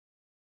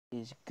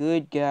Is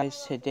good,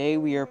 guys. Today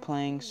we are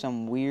playing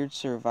some weird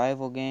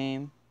survival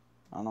game.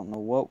 I don't know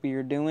what we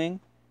are doing.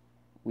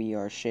 We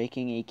are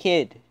shaking a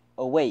kid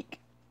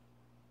awake.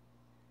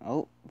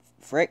 Oh,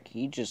 frick,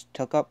 he just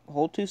took up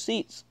whole 2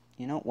 seats.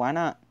 You know, why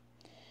not?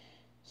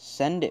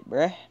 Send it,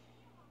 bruh.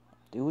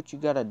 Do what you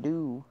gotta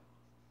do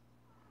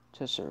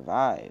to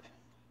survive.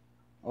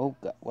 Oh,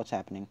 God, what's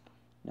happening?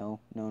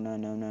 No, no, no,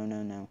 no, no,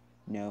 no, no.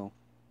 No.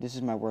 This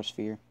is my worst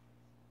fear.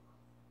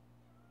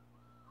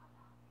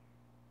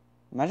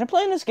 Imagine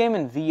playing this game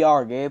in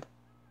VR, Gabe.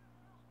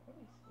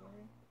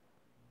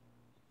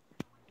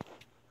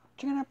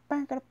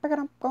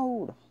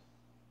 Gold.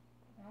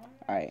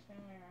 Alright.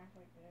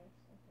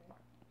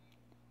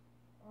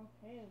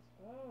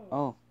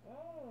 Oh.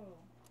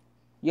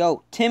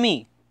 Yo,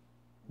 Timmy.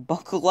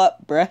 Buckle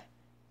up, bruh.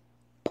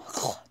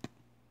 Buckle up.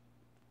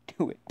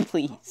 Do it,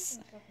 please.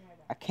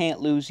 I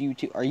can't lose you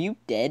too. Are you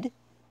dead?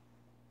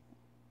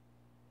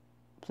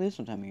 Please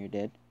don't tell me you're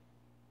dead.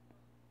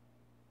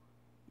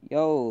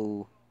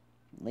 Yo.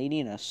 Lady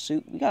in a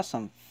suit. We got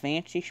some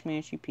fancy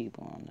schmancy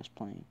people on this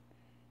plane.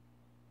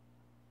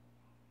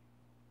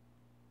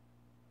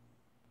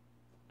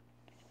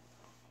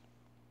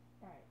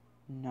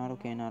 Not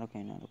okay, not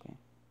okay, not okay.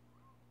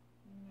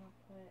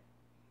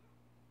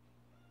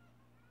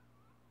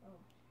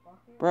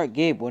 Bruh,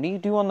 Gabe, what do you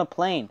do on the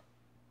plane?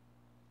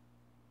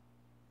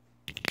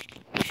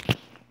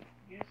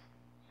 Just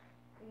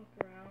look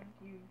around,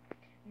 you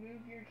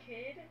move your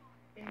kid,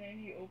 and then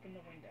you open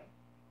the window.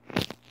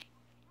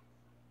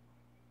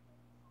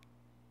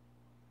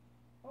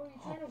 Oh,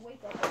 you're trying to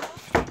wake up?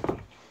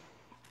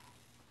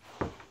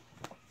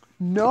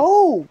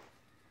 No!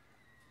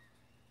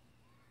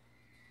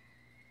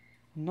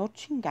 No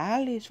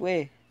chingales,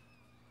 way.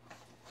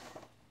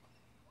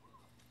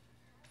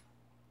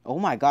 Oh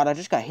my god, I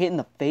just got hit in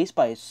the face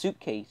by a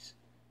suitcase.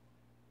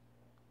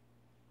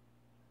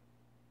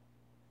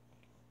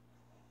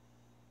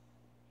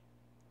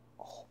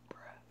 Oh,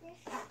 bruh. You're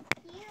so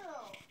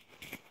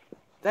cute.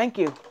 Thank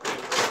you.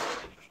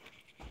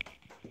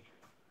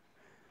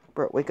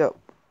 Bro, wake up.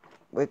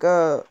 Wake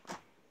up.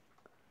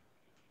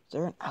 Is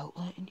there an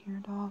outlet in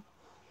here, dog?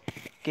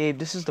 Gabe,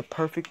 this is the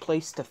perfect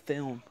place to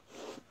film.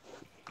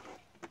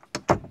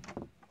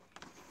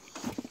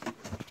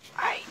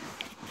 I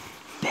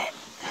bet.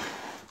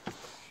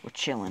 We're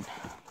chilling.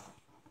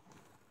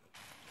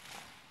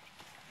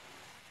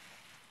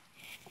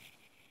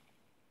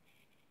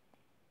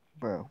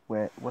 Bro,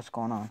 what's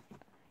going on?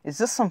 Is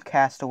this some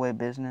Castaway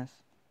business?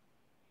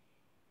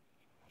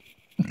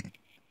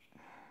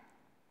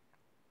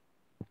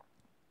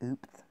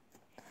 Oops.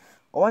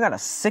 Oh, I got a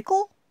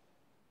sickle?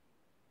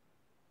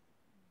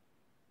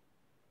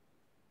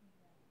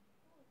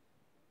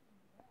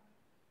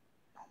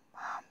 No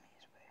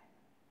mommy's way.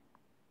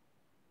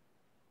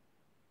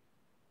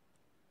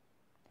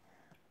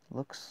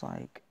 Looks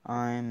like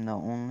I'm the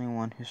only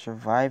one who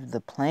survived the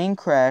plane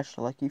crash.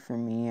 Lucky for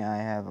me, I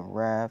have a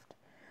raft,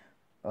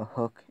 a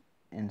hook,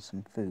 and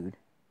some food.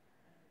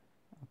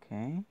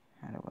 Okay,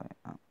 how do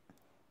I... to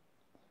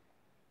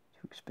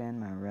expand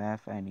my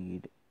raft, I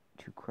need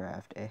to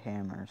craft a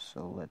hammer,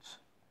 so let's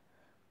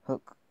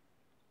hook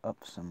up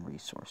some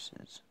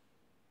resources.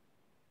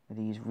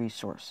 These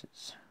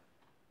resources.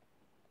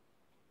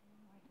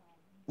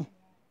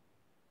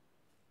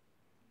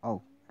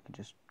 Oh, I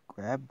just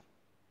grab.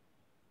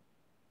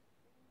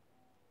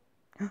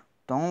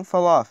 Don't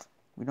fall off.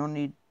 We don't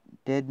need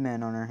dead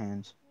men on our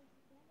hands.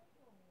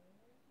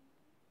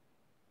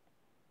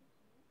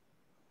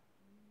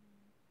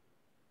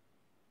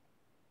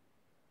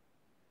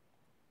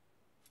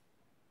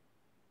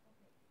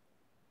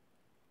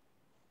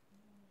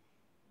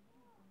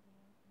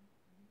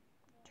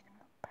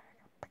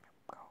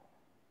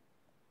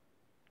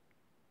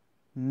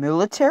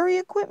 Military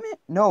equipment?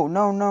 No,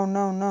 no, no,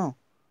 no, no.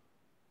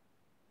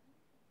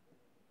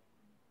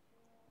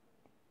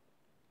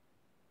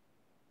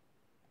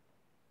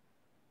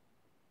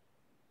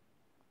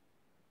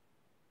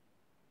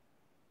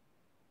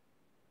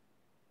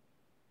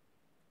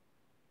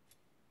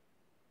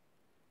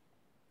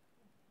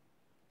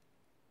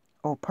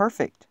 Oh,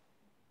 perfect.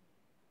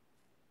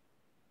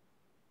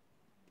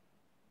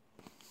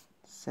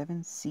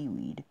 7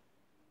 seaweed.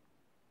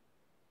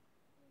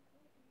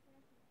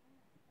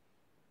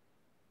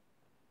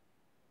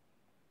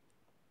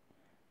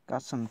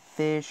 Got some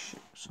fish,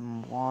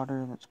 some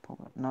water. Let's pull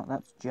up. No,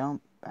 that's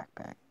jump.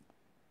 Backpack.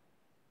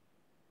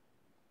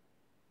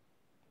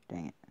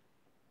 Dang it.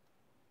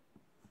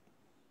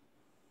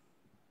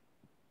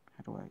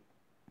 How do I...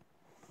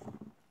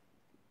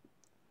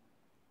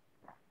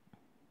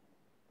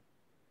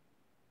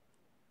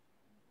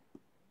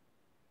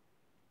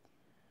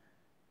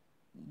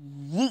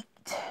 Yeet!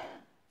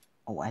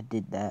 Oh, I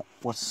did that.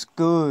 What's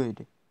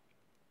good?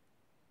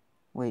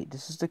 Wait,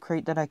 this is the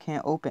crate that I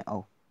can't open.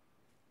 Oh.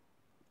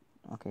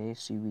 Okay,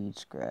 seaweed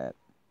scrap.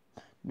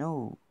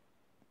 No.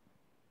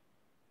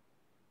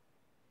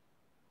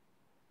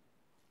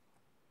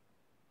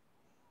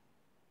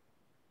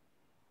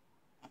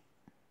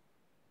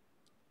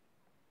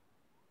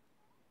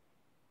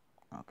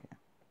 Okay.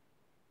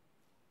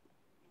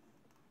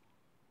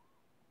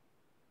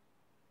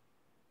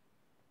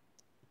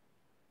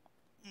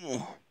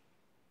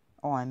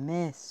 Oh, I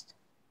missed.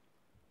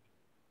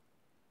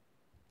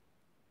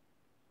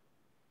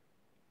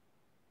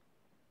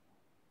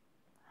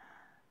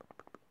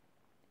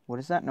 What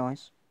is that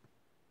noise?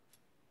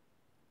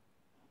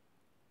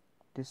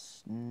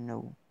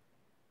 No.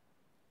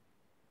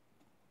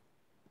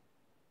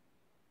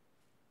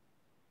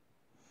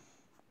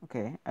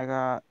 Okay, I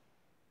got...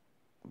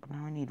 But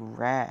now I need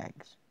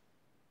rags.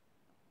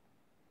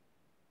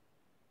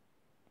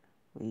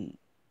 Wait.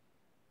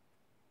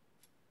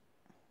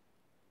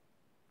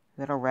 Is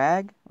that a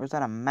rag? Or is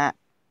that a map?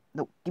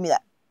 No, give me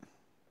that.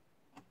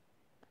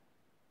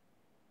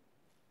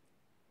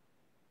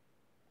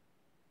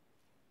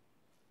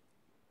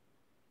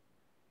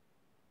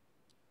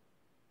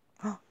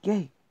 Oh,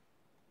 yay.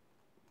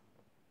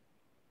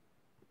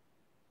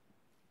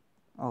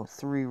 Oh,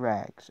 3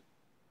 rags.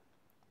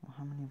 Well,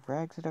 how many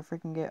rags did I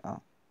freaking get? Oh.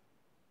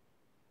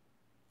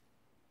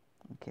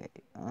 Okay.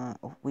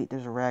 Oh, wait,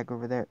 there's a rag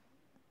over there.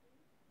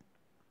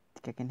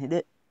 Think I can hit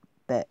it?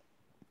 Bet.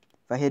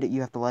 If I hit it,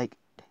 you have to like.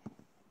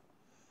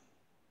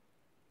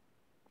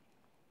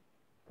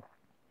 If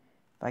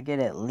I get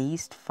at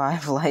least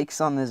 5 likes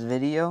on this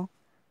video,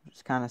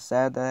 it's kind of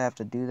sad that I have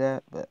to do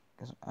that, but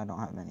because I don't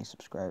have many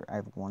subscribers. I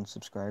have 1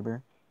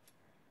 subscriber.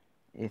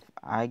 If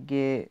I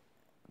get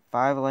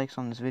 5 likes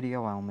on this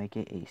video, I'll make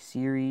it a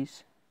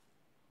series.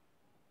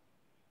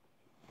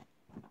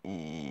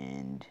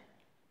 And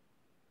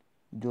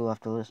you'll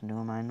have to listen to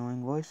my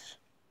annoying voice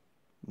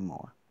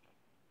more.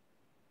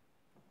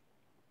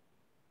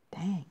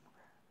 Dang.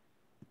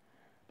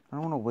 I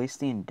don't want to waste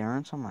the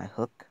endurance on my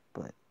hook,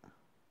 but...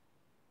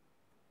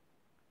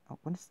 Oh,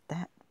 what is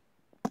that?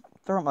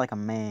 Throw it like a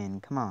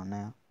man. Come on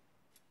now.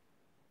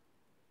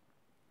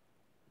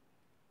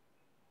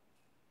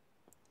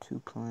 2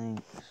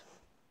 planks.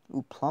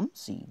 Ooh, plum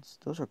seeds.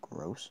 Those are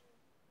gross.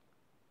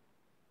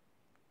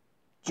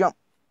 Jump!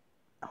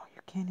 Oh,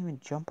 you can't even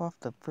jump off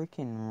the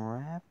freaking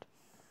raft?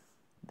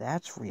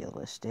 That's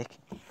realistic.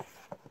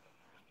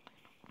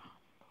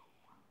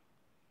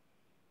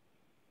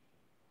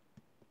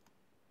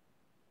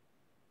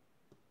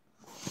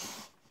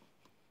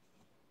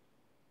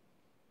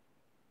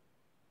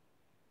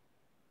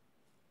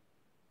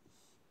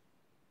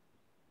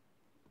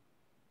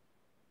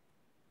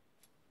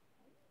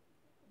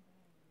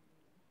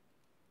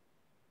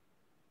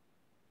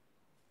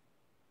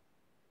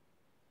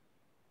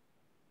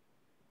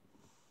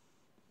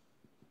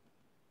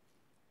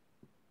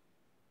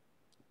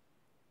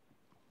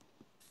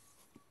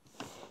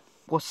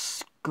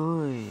 What's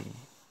good?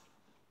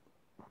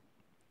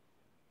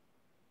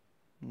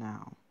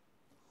 Now.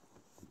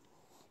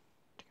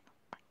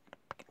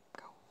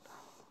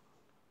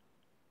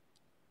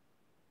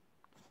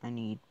 I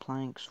need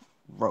planks,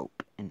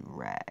 rope, and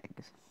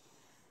rags.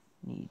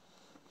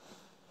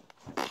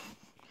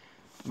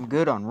 I'm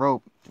good on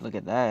rope. Look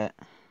at that.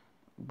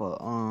 But,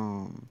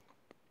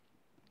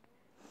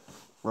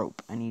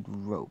 rope. I need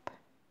rope.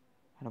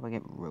 How do I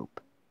get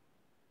rope?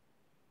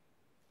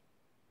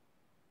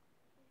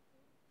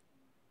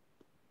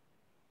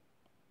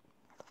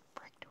 How the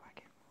frick do I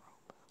get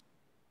rope?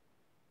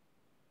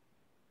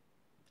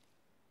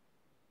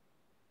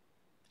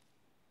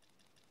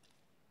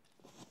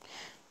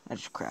 I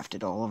just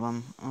crafted all of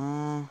them.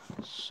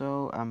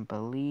 So I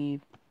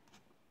believe...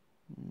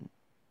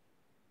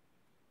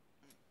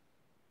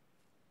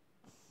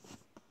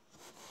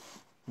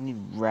 I need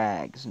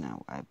rags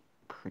now, I'm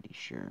pretty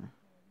sure.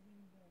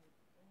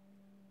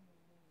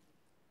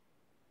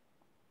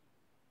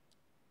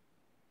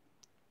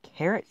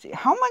 Carrots?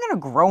 How am I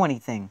going to grow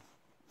anything?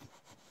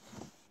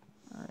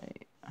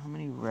 Alright, how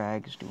many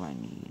rags do I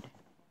need?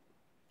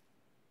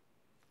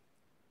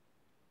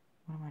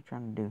 What am I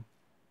trying to do?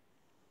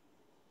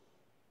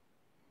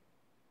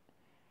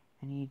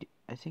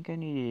 I think I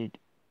needed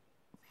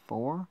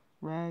 4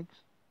 rags.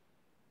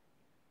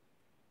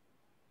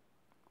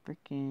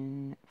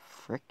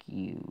 Frick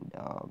you,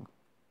 dog.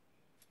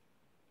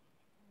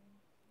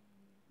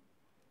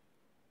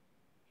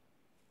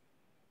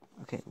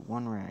 Okay,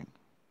 1 rag.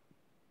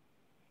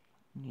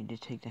 I need to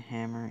take the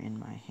hammer in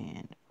my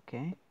hand,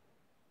 okay?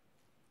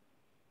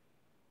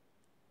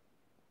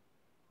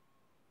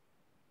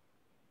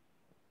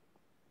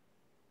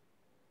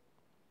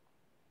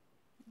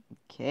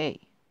 Okay,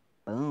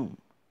 boom.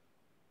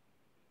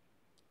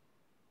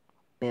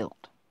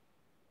 Built.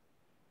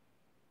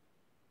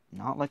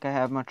 Not like I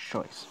have much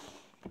choice.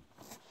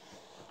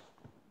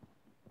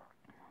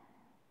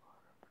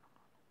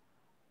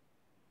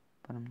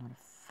 But I'm not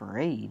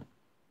afraid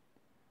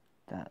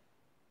that...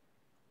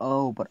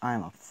 Oh, but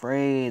I'm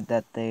afraid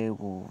that they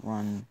will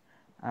run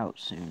out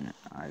soon.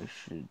 I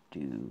should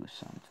do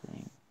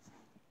something.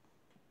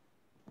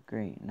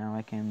 Great, now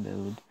I can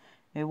build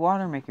a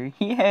water maker.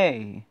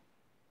 Yay!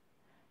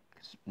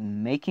 'Cause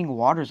making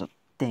water's a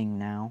thing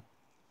now.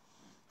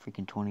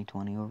 Freaking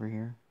 2020 over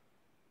here.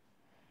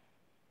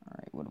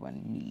 Alright, what do I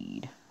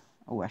need?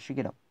 Oh, I should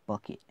get a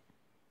bucket.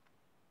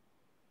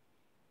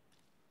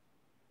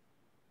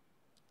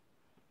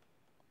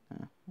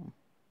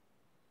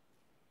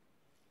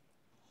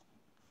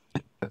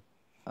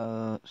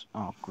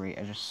 Oh great,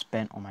 I just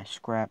spent all my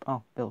scrap.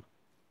 Oh, build.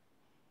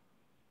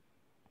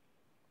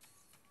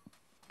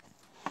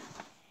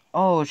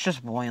 Oh, it's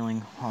just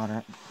boiling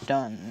water.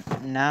 Done.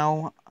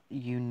 Now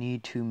you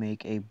need to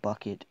make a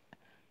bucket,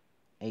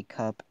 a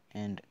cup,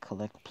 and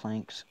collect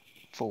planks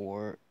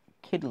for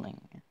kindling.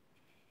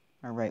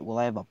 Alright, well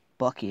I have a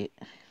bucket.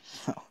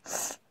 So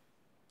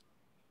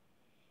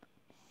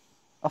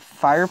a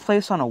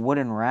fireplace on a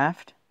wooden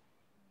raft?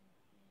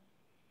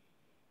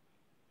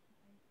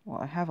 Well,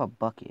 I have a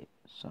bucket,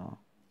 so...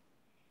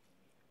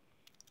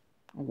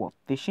 What,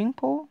 fishing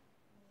pole?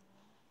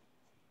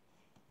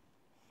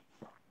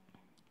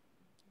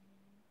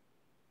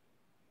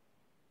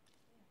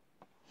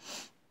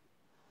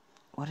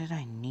 What did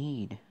I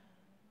need?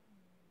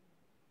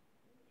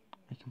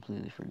 I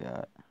completely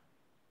forgot.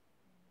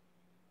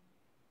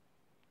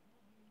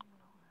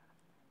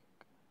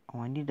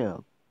 Oh, I need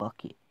a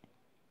bucket.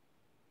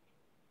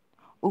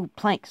 Oh,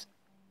 planks!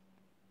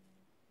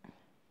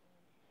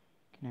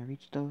 Can I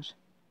reach those?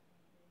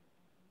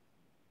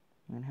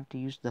 I'm gonna have to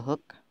use the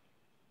hook.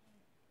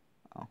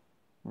 Oh,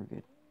 we're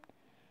good.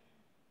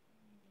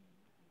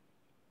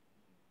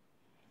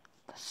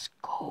 Let's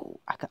go.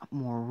 I got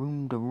more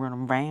room to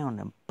run around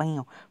and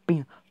bam,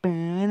 bam,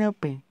 bam,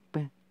 bam, bam,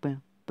 bam, bam,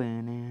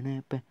 bam,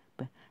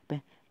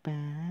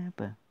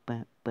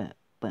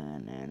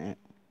 bam.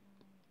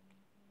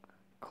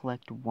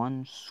 Collect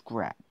 1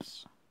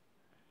 scraps.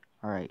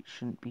 Alright,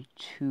 shouldn't be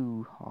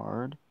too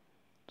hard.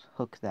 Let's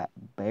hook that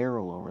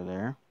barrel over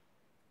there.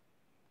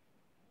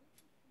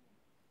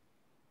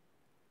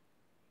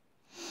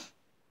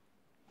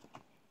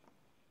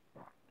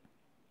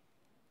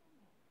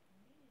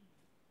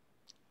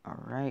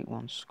 Alright,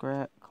 1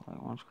 scrap,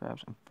 collect 1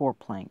 scraps, and 4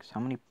 planks. How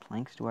many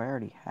planks do I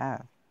already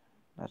have?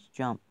 That's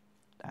jump.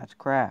 That's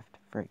craft.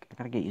 Frick, I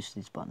gotta get used to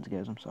these buttons,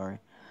 guys, I'm sorry.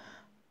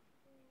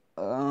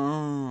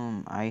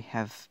 I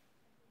have...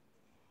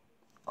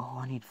 Oh,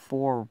 I need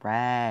 4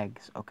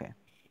 rags. Okay.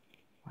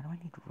 Why do I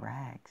need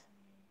rags?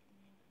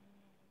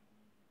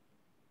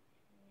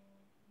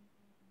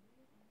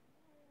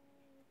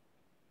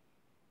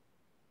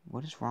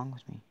 What is wrong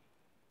with me?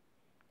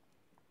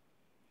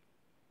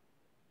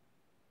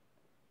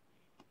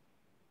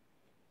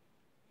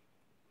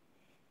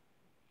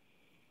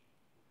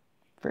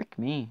 Frick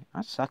me.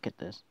 I suck at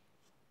this.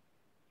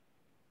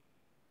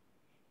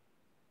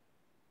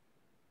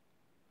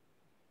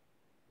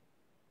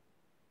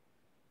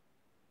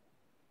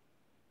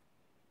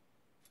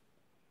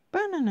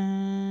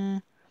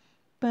 Banana.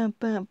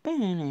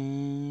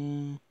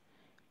 Banana.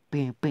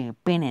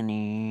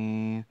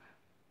 Banana.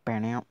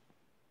 Banana.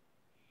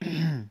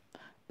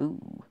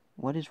 Ooh,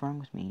 what is wrong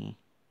with me?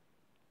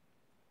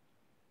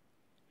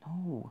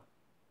 No.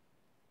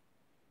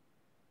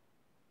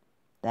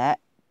 That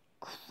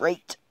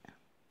crate.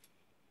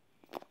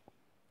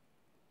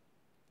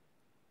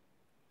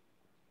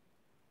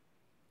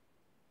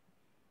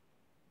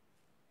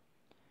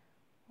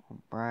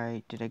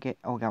 Alright, did I get...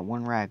 Oh, I got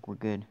 1 rag. We're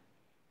good.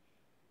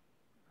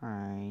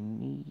 I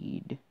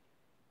need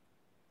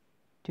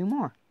 2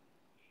 more.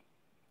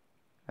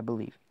 I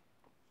believe.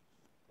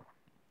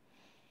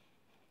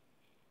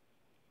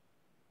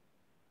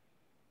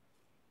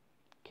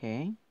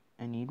 Okay,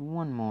 I need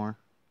 1 more.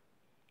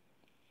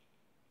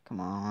 Come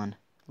on.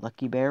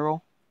 Lucky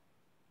barrel.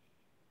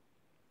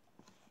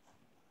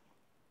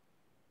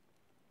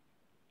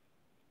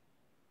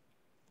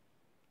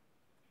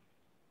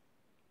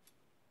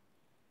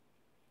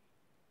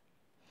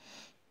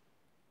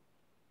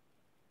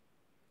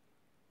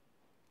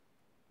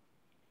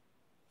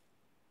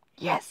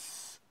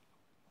 Yes!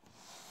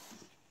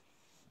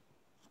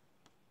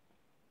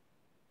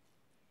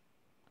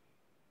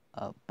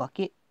 A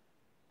bucket.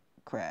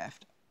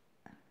 Craft.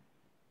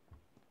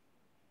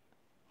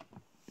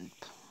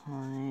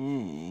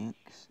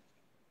 Planks.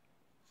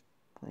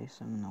 Place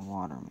them in the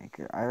water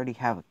maker. I already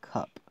have a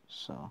cup,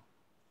 so...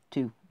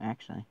 2,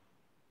 actually.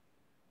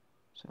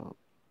 So...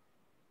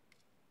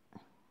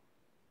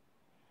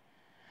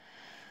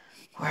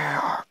 Where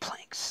are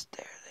planks?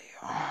 There they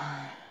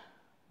are.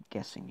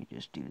 Guessing you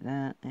just do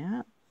that.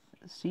 Yeah.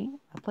 See?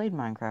 I played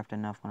Minecraft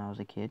enough when I was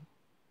a kid.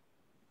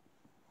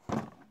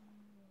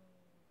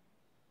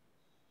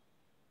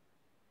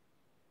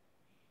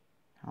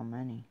 How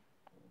many?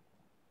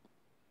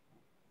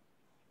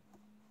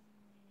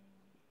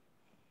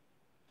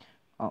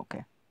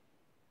 Okay.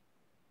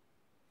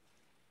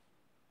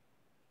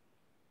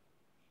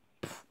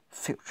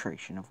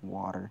 Filtration of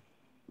water.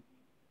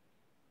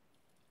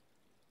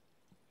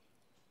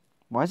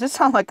 Why does it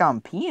sound like I'm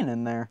peeing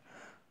in there?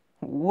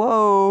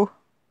 Whoa.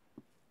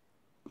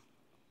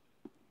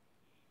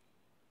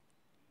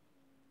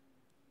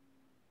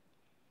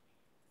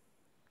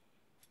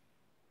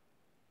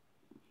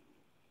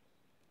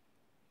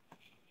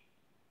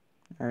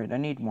 Alright, I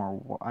need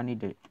more. I need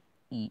to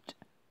eat.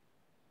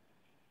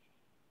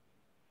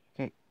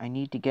 Okay, I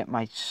need to get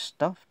my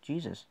stuff.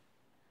 Jesus.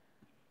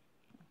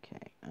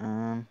 Okay,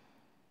 let's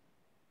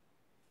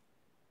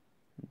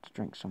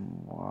drink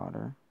some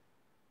water.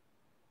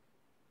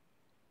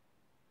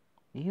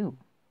 Ew.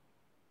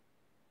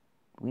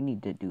 We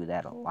need to do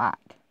that a lot.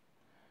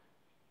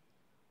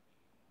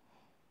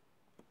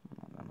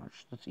 Not that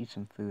much. Let's eat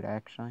some food,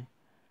 actually.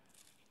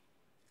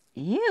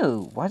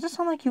 Ew, why does it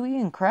sound like you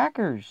eating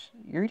crackers?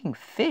 You're eating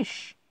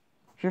fish.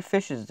 If your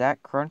fish is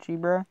that crunchy,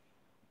 bro.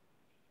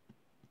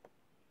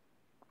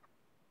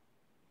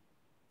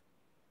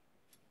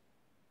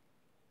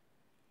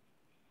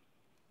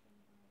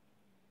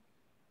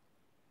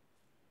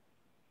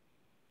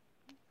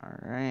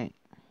 Alright.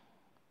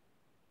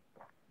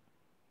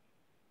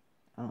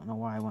 I don't know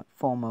why I went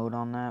full mode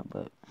on that,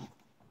 but...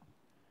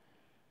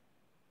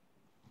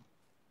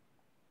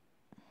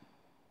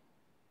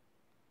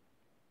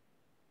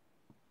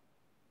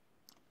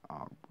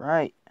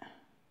 Alright.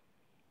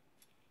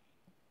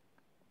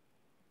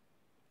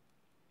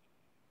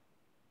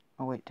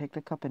 Oh wait, take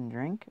the cup and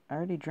drink? I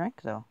already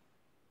drank, though.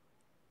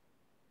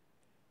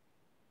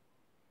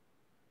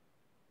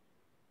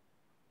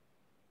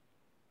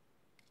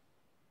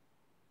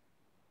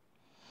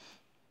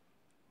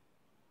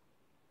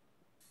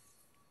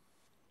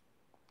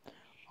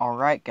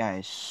 Alright,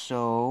 guys,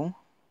 so...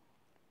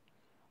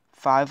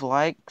 5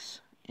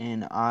 likes,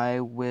 and I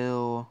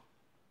will...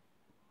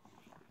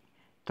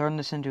 turn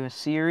this into a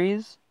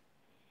series.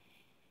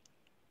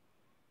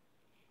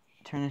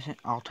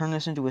 I'll turn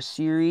this into a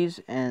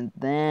series, and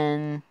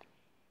then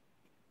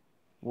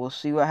we'll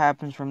see what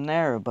happens from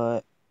there.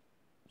 But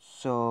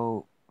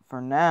so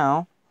for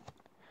now,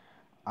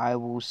 I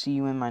will see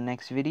you in my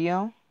next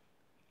video.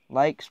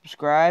 Like,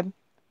 subscribe,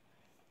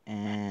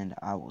 and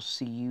I will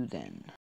see you then.